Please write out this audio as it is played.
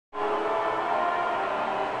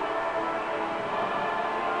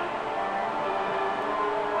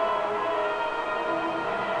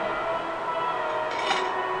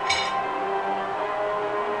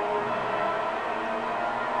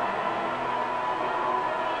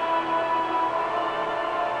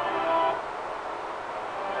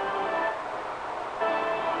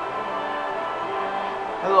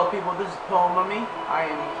people, this is Pomami.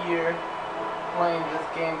 I am here playing this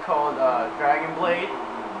game called Dragonblade.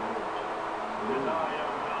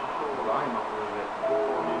 Volume up a little bit.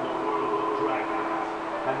 Born in the world of dragons,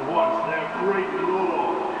 and once their great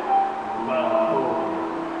lord,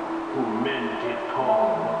 who men did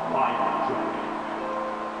call the Fire Dragon.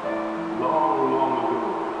 Long, long ago,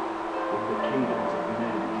 when the kingdoms of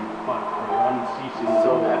men did fight for unceasing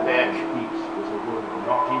peace was a word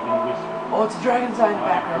not even whispered. Oh, it's a dragon sign in the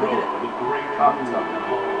background. Look at it. The great rule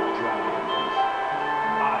of all dragons.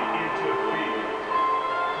 I interfered.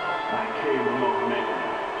 I came among men,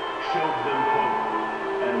 showed them hope,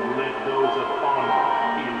 and led those of honor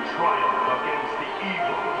in triumph against the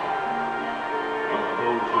evil. Of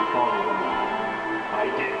those who followed me, I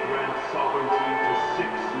did grant sovereignty to 6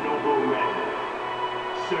 noble men,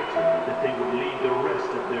 certain that they would lead the rest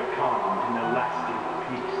of their kind in a lasting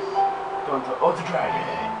peace. Oh, it's a dragon.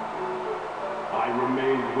 I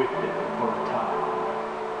remained with them for a time,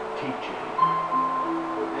 teaching.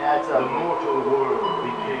 Yeah, it's the mortal world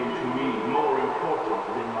became to me more important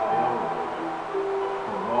than my own.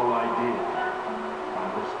 For all I did, I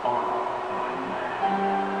was honored by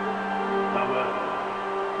man. However,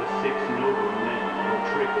 the 6 noble men were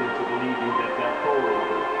tricked into believing that their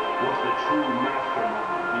holdover was the true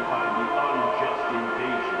mastermind behind the unjust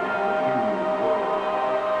invasion of the human world.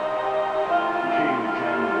 King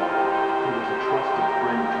January, who was a trusted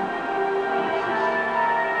friend to me, resisted.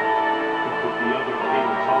 But with the other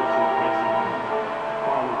kings also present,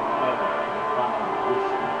 finally uttered the final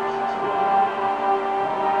whispers as well.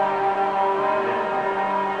 Then,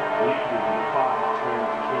 leading the 5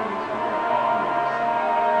 turned kings and their armies,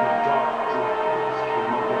 the dark dragons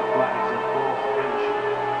came under flags of false friendship,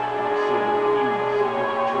 and so the kings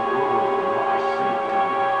sought to rule my safety.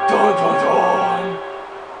 Dun dun dun!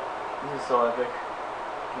 This is so epic. I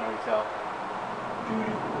can already tell.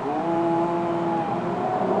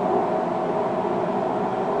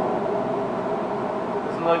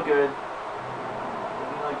 Doesn't look good.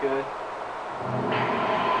 Doesn't look good.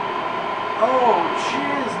 Oh,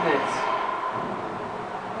 shiznit!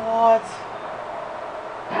 What?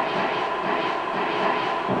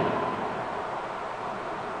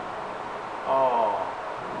 Oh.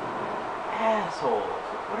 Assholes.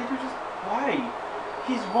 What did you just... Why?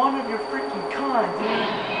 He's one of your freaking kind, dude.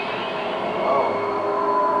 Oh.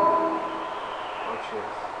 Oh,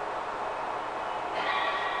 cheers.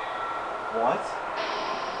 What?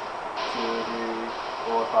 2, 3,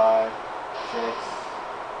 4, 5,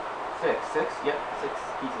 6. 6? Yep, 6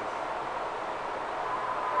 pieces.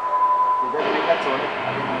 Did that make that sword? I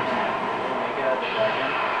didn't understand. Did they make it out of the dragon?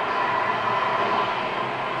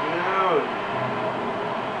 Dude!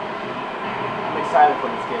 I'm excited for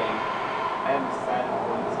this game. I am excited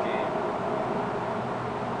for this game.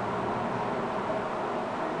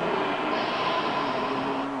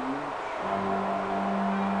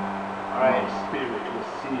 Alright. My spirit was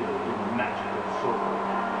sealed in the magical sword.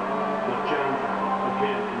 The Jandra,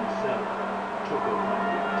 again himself, took a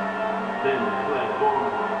refuge, then fled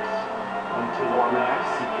Bormax, until at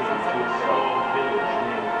last he came to a small village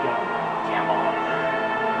named Gamble.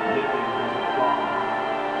 Living as a farmer,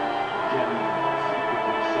 Jandra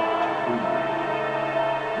secretly sought to free me,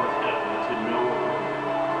 but ever to no avail.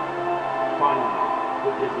 Finally,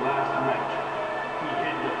 with his last magic, he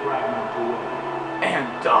hid the fragment away. And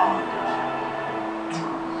died.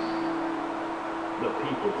 The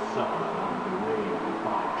people suffered under the reign of the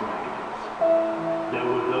 5 dragons. There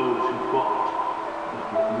were those who fought, but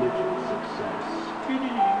with little success.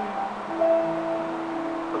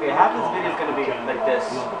 Okay, half this video is going to be like this.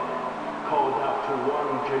 Called out to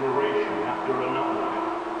one generation after another,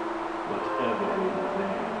 but ever in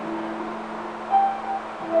vain.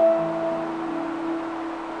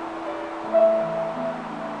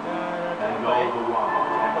 And all the while,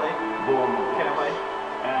 Bormax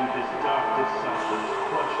and his dark disciples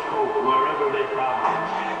clutched hope wherever they found it.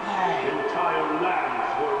 Entire lands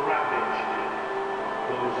were ravaged.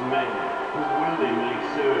 Those men who willingly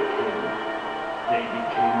served him, they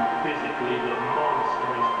became physically the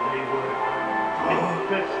monsters they were,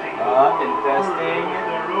 infesting the world with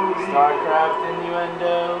their own StarCraft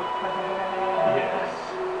innuendo. Yes,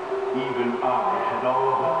 even I had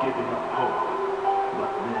all but given up hope.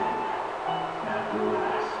 But then, at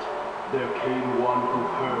last, there came one who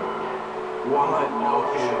heard, one who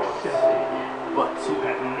accepted, but who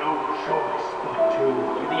had no choice but to.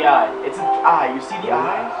 The eye. It's an eye. You see the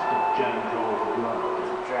eye? Last of Jandrol's blood.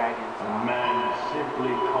 It's a dragon. A man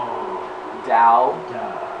simply called Dao.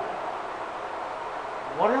 Dao.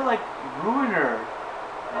 What a ruiner.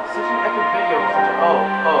 Such an epic video. Oh.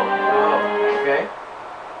 Okay.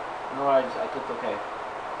 No, I clicked okay.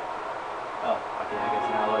 Oh, okay, I guess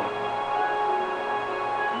now loading.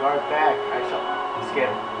 You are back. I shall skip.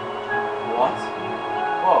 What?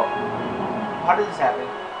 Whoa. How did this happen?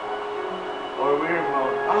 Or weird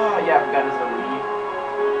mode. Oh, yeah, I forgot this is a Wii.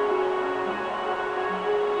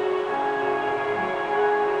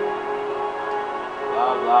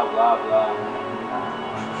 Blah, blah, blah, blah.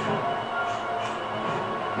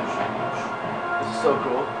 This is so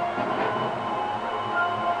cool.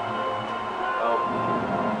 Oh.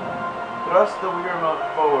 Thrust the Wii remote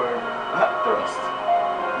forward. Thrust.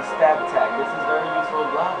 The stab attack. This is very useful.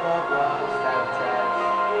 Blah, blah, blah. Stab attack.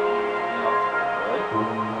 No. Really?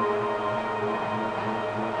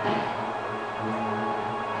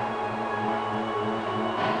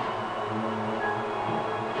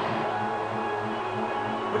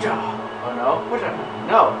 Oh no.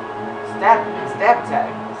 No. Stab attack.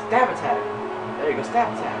 Stab attack. There you go. Stab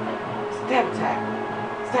attack. Stab attack.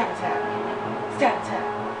 Stab attack. Stab attack.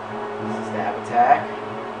 Stab attack.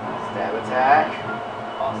 Stab attack.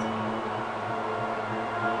 Awesome.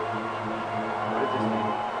 What does this mean?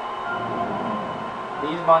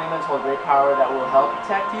 These monuments hold great power that will help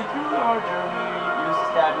protect you through your journey. Use the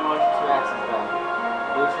stabbing motion to access them.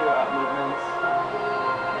 Use your movements.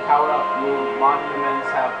 Power-up monuments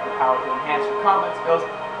have the power to enhance your combat skills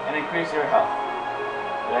and increase your health.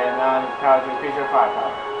 They have the power to increase your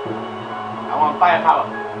firepower. I want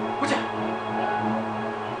firepower.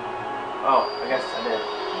 Oh, I guess I did.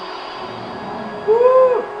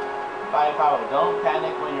 Woo! Firepower. Don't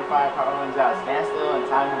panic when your firepower runs out. Stand still and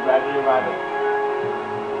time will gradually arrive.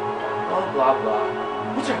 Oh, blah blah.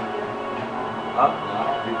 Oh,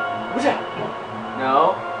 no.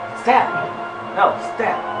 No. Stab. No,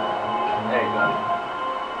 stab. There you go.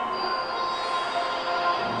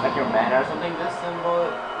 It's like your mana or something. This symbol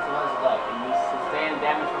symbolizes life. If you sustain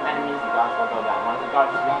damage from enemies, the gods will go down. Once the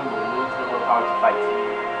gods is down, you will lose the willpower to fight.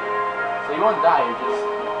 So you won't die, you just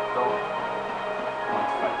don't want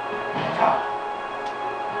to fight. I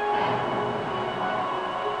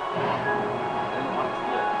didn't want to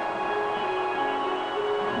do it.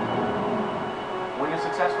 When you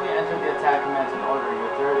successfully enter the attack commands in order,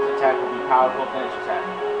 your third attack will be powerful finish attack.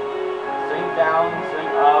 Swing down, swing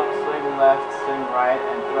up, swing left, swing right,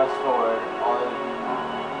 and thrust forward.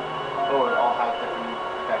 All have different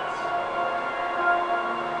effects.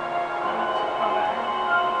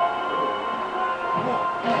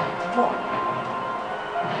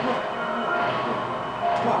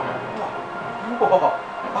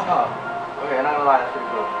 Okay, I'm not gonna lie, that's pretty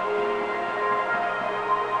cool.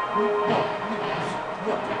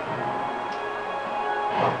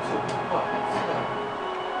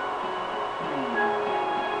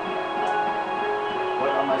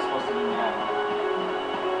 What am I supposed to do now?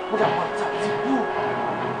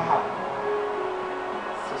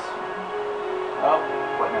 Oh,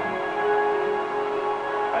 what now?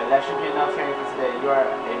 Alright, that should be enough training for today. You are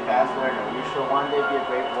a fast learner. You shall one day be a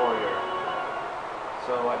great warrior.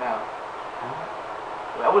 So what now?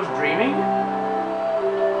 Wait, I was dreaming?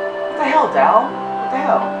 What the hell, Dal? What the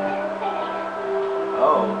hell?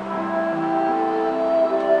 Oh.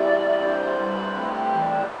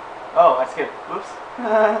 Oh, I skipped. Oops.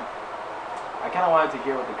 I kind of wanted to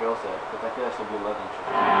hear what the girl said, because I feel that should be love interest.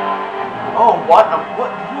 Oh, what? What?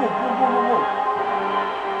 Whoa.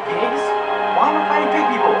 Pigs? Why am I fighting pig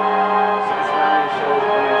people? So this surrounding shows the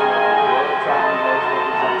nation of the world. Traveling those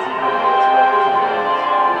represents even the world's representations.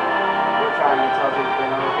 We're trying to tell you the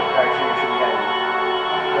number of direction you should be heading.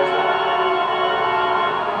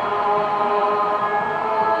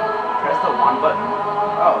 Press the 1 button.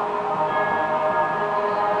 Oh.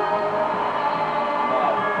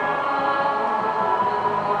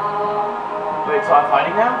 Wait, so I'm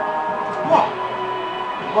fighting now? What?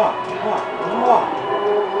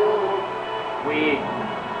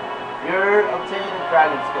 You're obtaining a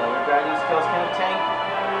dragon skill. Your dragon skills can obtain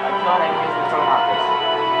by killing enemies and destroying objects.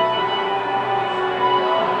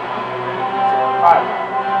 So, fire.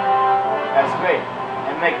 That's great.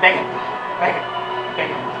 And make bacon. Bacon.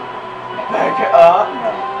 No. Okay.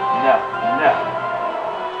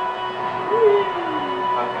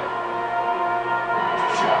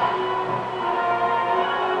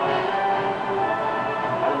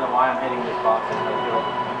 I don't know why I'm hitting this box.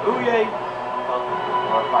 Ooh, yay!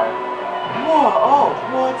 Or fire. Whoa! Oh,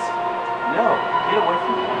 what? No, get away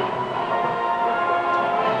from me.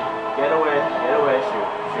 Get away, shoot.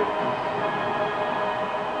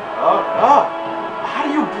 Oh! How do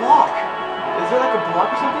you block? Is there like a block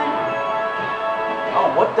or something? Oh,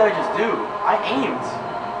 what did I just do? I aimed.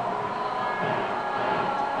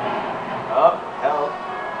 Oh, hell.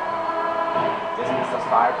 Guessing this does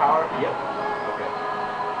firepower? Yep. Okay.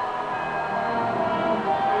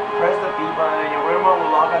 Press the B button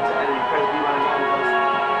walk up to enemy, press B when I'm close.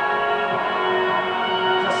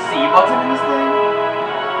 There's a C button in this thing?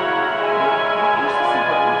 Where's the C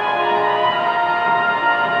button?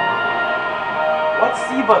 What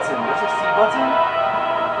C button? There's a C button?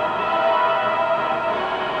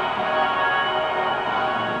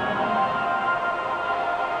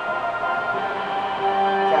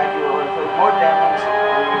 Attack you will inflict more damage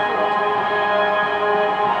on your foot.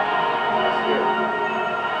 That's good.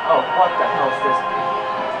 Oh, what the hell is this?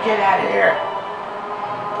 Get out of here!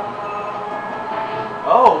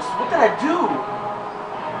 Oh, so what did I do?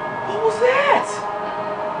 What was that?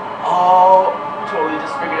 Oh, totally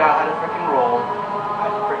just figured out how to freaking roll. I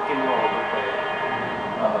freaking rolled with it.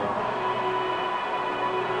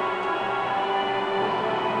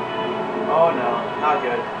 Oh no, not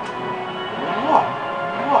good. What?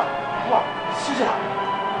 What? What? Shut up!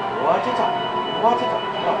 What is up? What is up?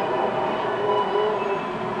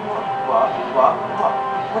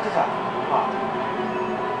 What is that? What?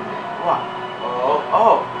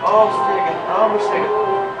 Oh, stick it. Oh, mistake it.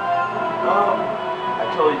 Oh,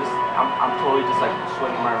 I'm totally just like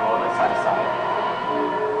swinging my remote like side to side.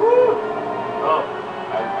 Woo! Oh,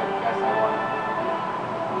 I guess I won.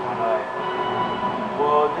 How do I?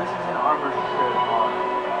 Whoa, this is an armor shirt on.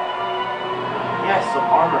 Yes, some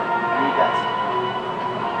armor. I need that.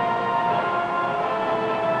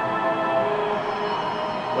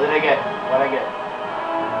 What did I get? What did I get?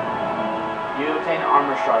 You obtain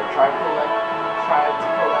armor shard. Try to collect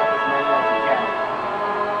as many as you can.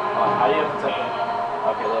 Oh, how do you have to type it?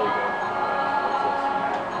 Okay, there we go. What's this?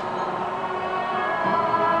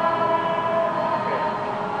 Okay.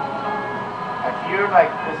 I fear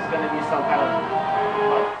like this is gonna be some kind of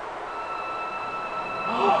what?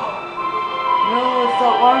 No, it's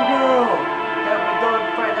that one girl! Yeah, but don't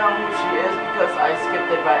find out who she is because I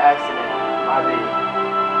skipped it by accident. My baby.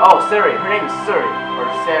 Oh, Siri. Her name is Siri,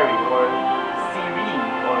 or Sari, or Siri,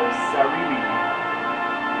 or Sariri.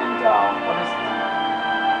 And what is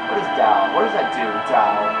Dao? What does that do,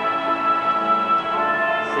 Dao?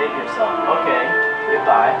 Save yourself. Okay.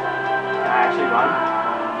 Goodbye. Can I actually run?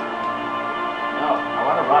 No, I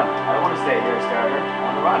want to run. I don't want to stay here, stare at her. I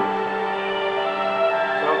want to run.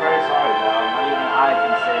 So very sorry, Dao. Not even I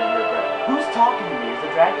can save your breath. Who's talking to me? Is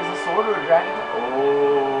a sword or a dragon?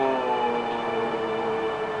 Oh.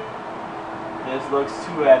 This looks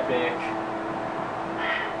too epic.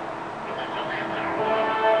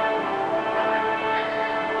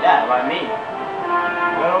 Yeah, by me.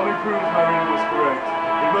 That only proves my reading was correct.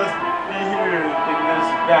 It must be here in this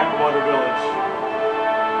backwater village.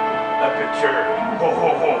 A picture. Ho ho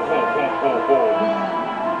ho ho ho ho ho.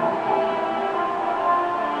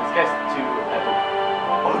 This guy's too epic.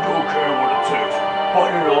 I don't care what it takes.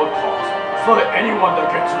 Fight at all costs. Slay anyone that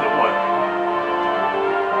gets in the way.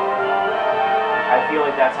 I feel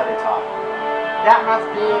like that's how they talk. That must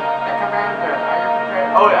be the commander. Are you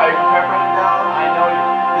prepared? Oh, are you prepared for him now? I know you.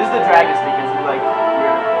 This is the dragon speaking, so like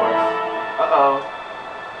weird, of course. Uh-oh.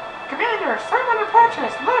 Commander, someone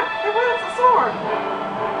approaches. Look, he wields a sword.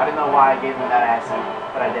 I didn't know why I gave him that accent,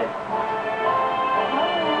 but I did.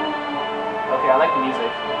 Okay, I like the music.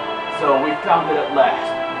 So we found it at last.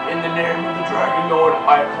 In the name of the Dragon Lord,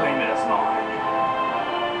 I claim it as mine.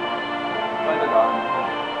 Dun-dun-dun.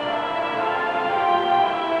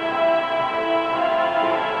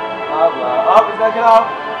 Blah blah. Oh, is that get off?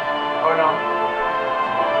 Oh no.